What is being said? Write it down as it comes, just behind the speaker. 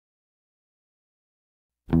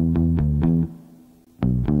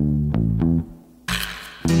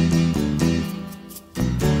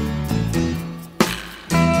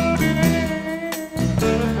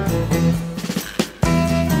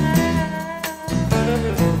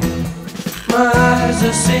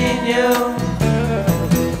have seen you.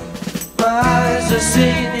 My eyes have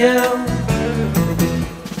seen you.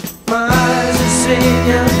 My eyes have seen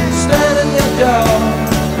you. Stand at your door,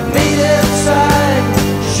 meet inside.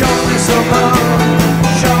 Show me some more,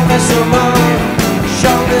 show me some more,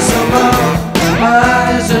 show me some more. My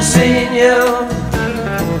eyes have seen you.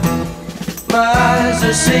 My eyes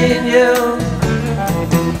have seen you.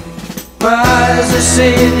 My eyes have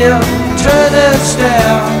seen you. Turn and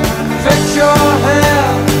stare, fix your hair.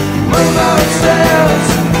 Move upstairs,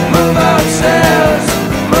 move upstairs,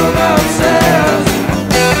 move upstairs.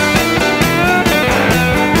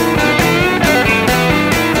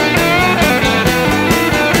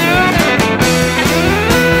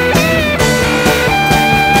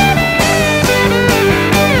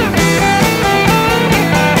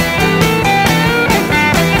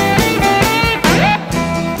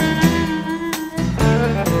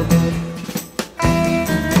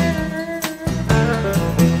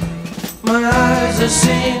 My eyes have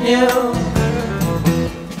seen you.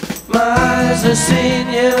 My eyes have seen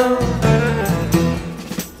you.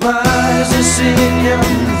 My eyes have seen you.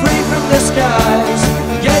 Free from the skies.